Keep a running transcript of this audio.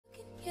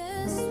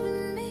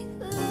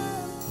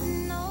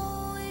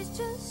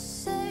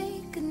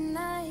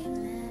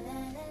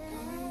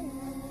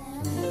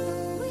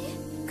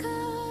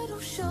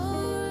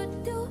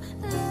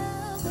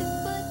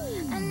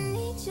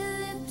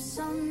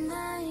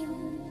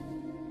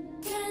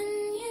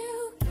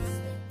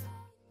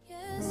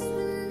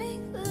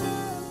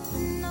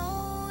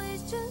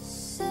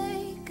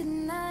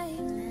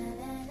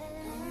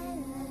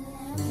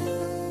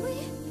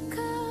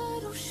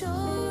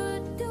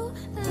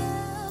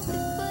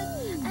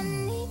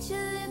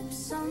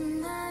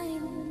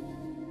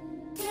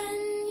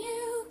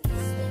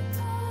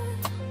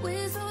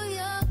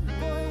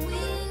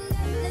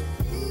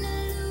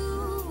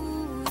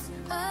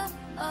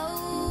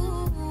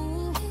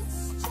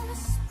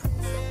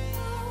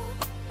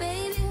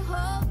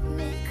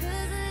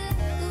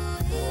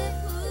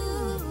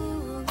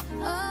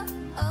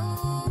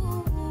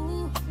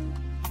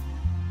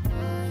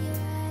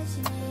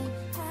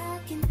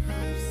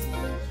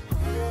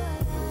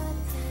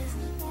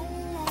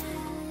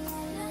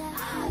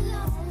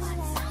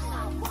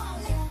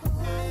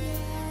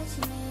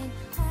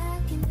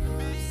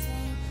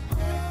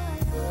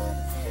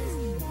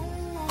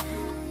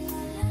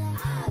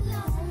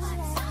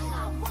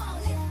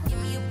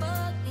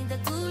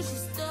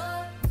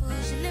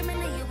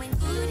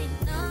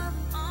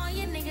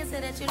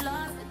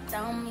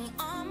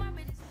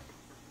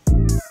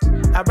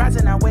I rise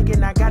and I wake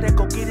and I gotta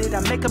go get it.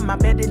 I'm making my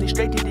bed and it's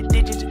straight to the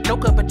digits. No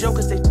cup of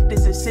jokers,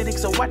 this is acidic.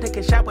 So I take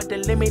a shot with the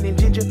lemon and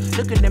ginger.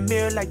 Look in the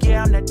mirror like,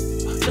 yeah, I'm that.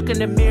 Look in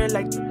the mirror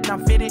like,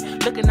 I'm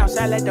fitted. Looking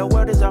outside like the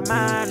world is all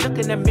mine. Look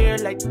in the mirror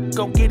like,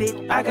 go get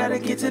it. I gotta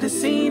get to the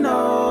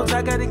casinos.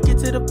 I gotta get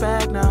to the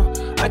bag now.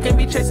 I can't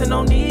be chasing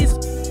on these.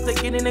 They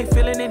getting, they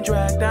feeling and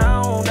dragged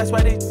down. That's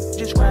why they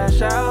just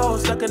crash out.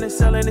 Stuck in the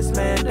selling this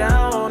man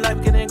down.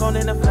 Life getting gone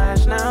in a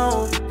flash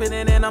now.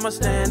 Fitting in, I'ma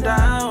stand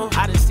out.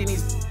 I done seen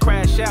these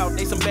crash out.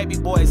 They some baby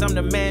boys, I'm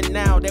the man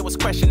now. They was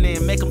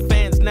questioning, make them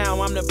fans now.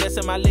 I'm the best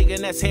in my league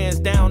and that's hands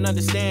down.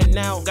 Understand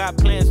now, got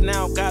plans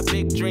now, got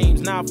big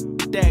dreams. Now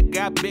that,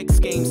 got big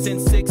schemes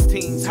since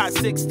 16s, hot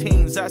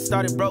 16s. I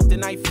started broke,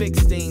 then I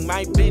fixed things.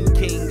 I been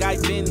king, I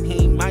been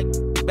him. My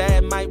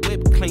bad, my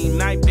whip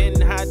clean. I been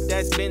hot,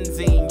 that's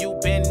benzene. You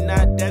been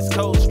not, that's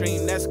cold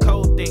stream. That's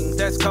cold things,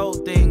 that's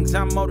cold things.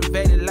 I'm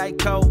motivated like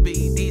Kobe.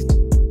 These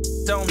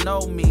don't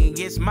know me,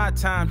 it's my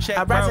time, check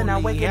I rise and I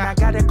wake and I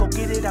gotta go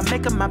get it. I'm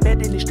making my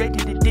bed and it's straight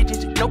to the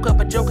digits. No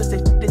cup of jokers,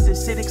 this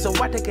is acidic. So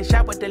I take a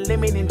shot with the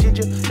lemon and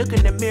ginger. Look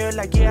in the mirror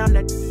like, yeah, I'm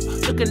that.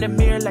 Look in the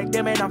mirror like,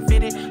 damn it, I'm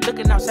fitted.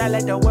 Looking outside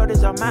like the world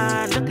is all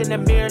mine. Look in the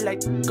mirror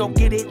like, go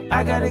get it.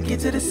 I gotta get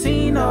to the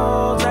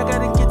casinos. I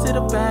gotta get to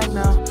the bag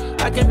now.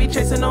 I can't be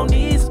chasing on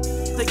these.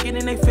 They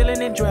getting, they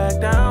feeling and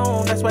dragged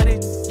down. That's why they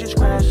just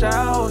crash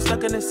out.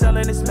 Stuck in the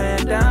selling this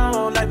man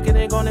down. Life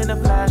getting gone in a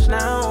flash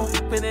now.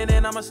 Fitting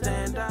in, I'ma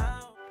stand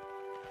out.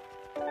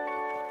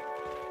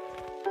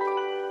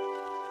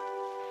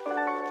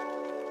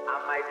 I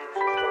might be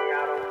too strung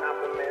out on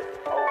compliments,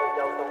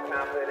 overdose on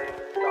confidence.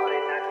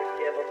 Starting not to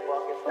give a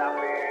fuck and stop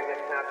fearing the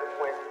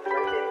consequence.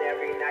 Drinking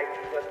every night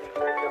because we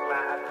drink of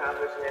my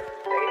accomplishments.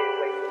 Stayed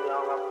way too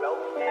long, I'm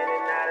floating in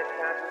and out of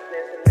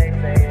consciousness, and they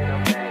saying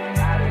I'm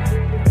bad. I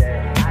agree with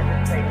that. I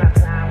just take my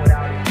time with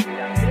all this shit.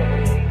 I still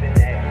believe in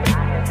that.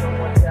 I had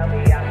someone tell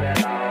me I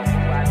fell off, so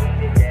I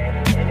needed that.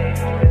 And they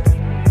wanna see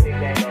me pick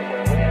back up,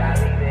 but where I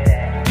leave it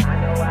at? I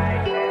know I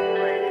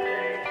exaggerated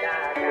things. Now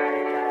I got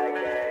it like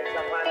that. So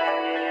my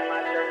napkin in my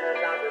shirt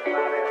 'cause I'm just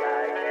vibing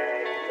like that.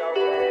 You go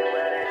playing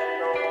well, that you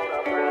gon' want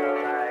a brother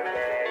like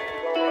that.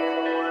 You gon'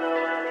 want someone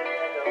around me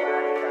and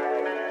somebody like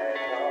that.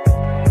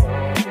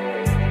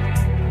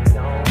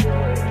 Don't do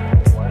it.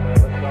 One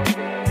of us gon'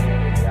 do it.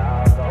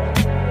 Y'all go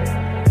do it.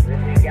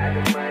 Really got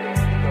the money,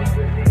 so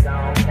really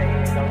don't pay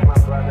it. Those my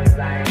brothers,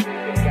 I ain't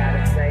even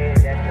gotta say it.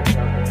 That's just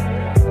something.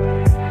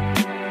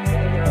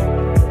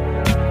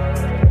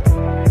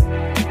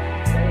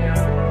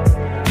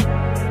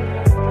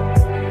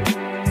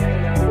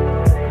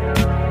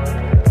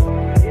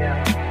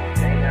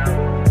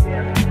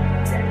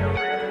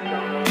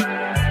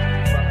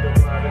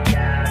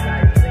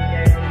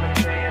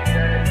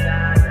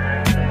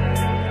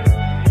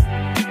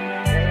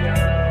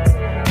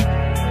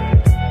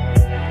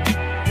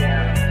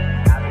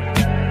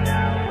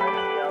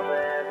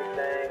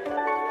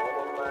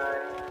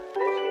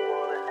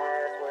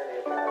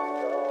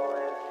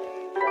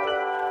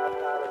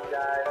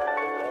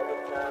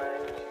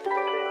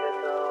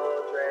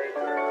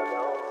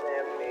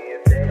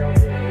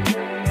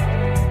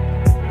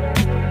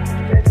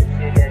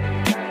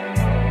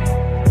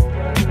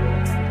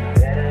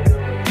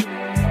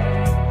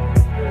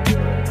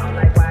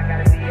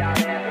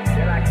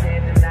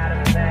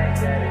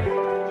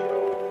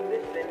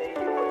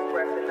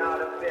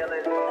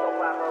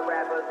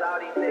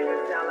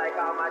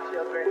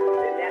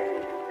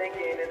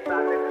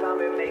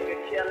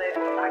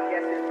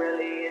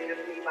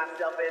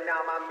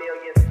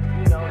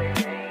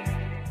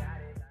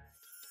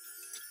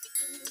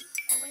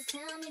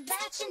 Tell me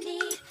that you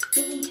need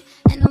me,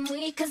 and I'm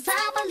weak 'cause I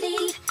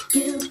believe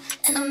you,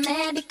 and I'm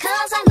mad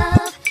because I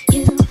love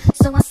you.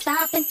 So I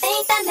stop and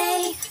think that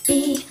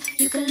maybe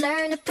you could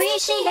learn to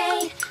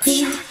appreciate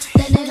me.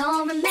 Then it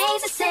all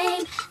remains the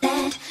same,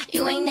 that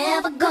you ain't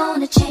never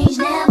gonna change,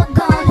 never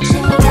gonna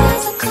change.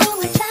 Days are cool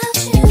without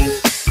you,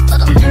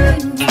 but I'm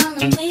hurting while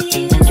I'm with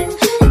you.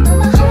 And though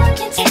my heart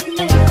can't take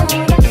no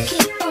more, I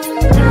keep on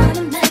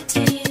running back to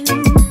you.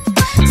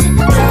 See,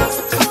 my days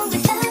are cool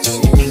without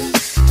you,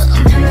 but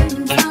I'm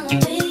hurting while I'm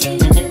with you.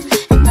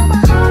 And though my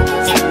heart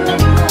can't take no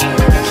more, I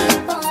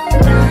keep on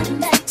running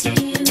back to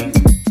you.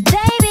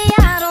 Baby,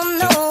 I don't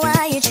know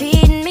why you're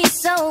treating me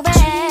so bad.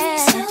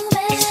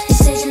 You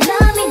said you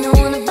love me, no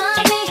one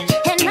above me,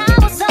 and I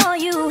was all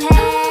you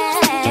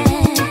had.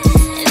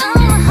 And all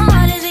my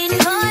heart is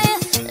beating for you,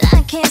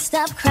 I can't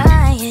stop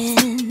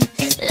crying.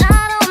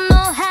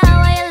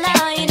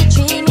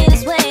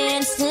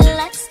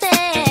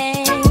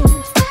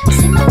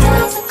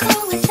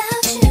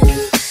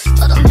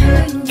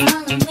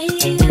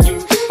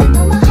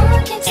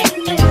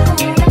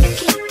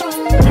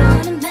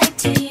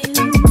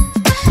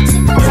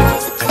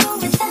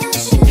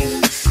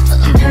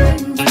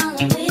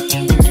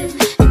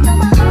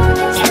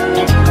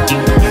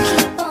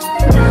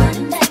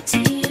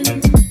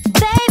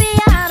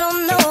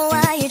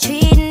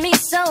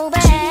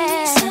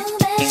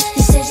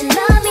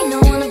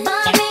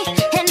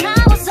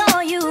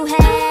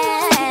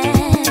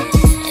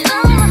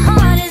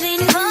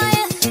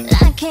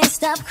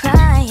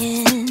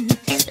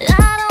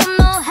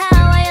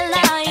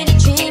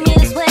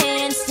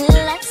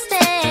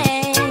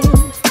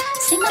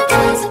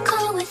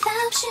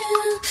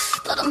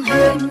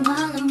 hurting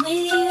while I'm with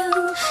you.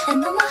 And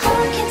though my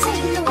heart can't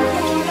take no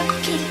more, I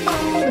keep on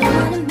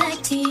running back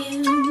to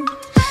you.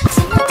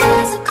 See, my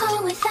days are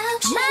cold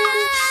without you,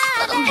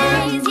 but I'm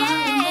hurting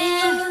while I'm with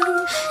you.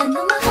 And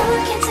though my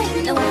heart can't take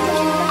no more,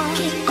 I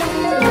keep on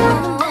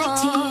running back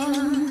to you.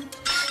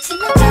 See,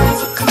 my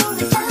days are cold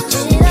without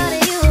you, but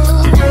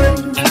I'm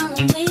hurting while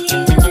I'm with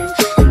you.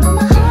 And though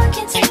my heart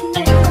can't take no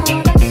more,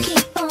 I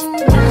keep on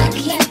running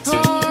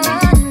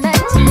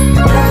back to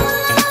you.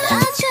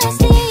 I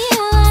trust in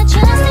you, I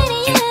trust in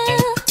you.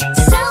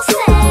 So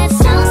sad,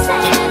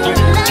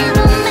 when I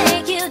don't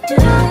make you do.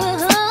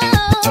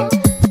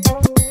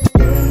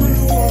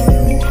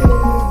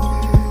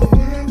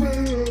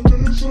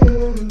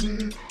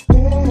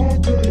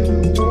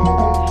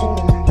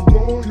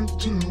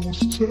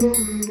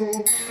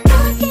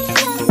 I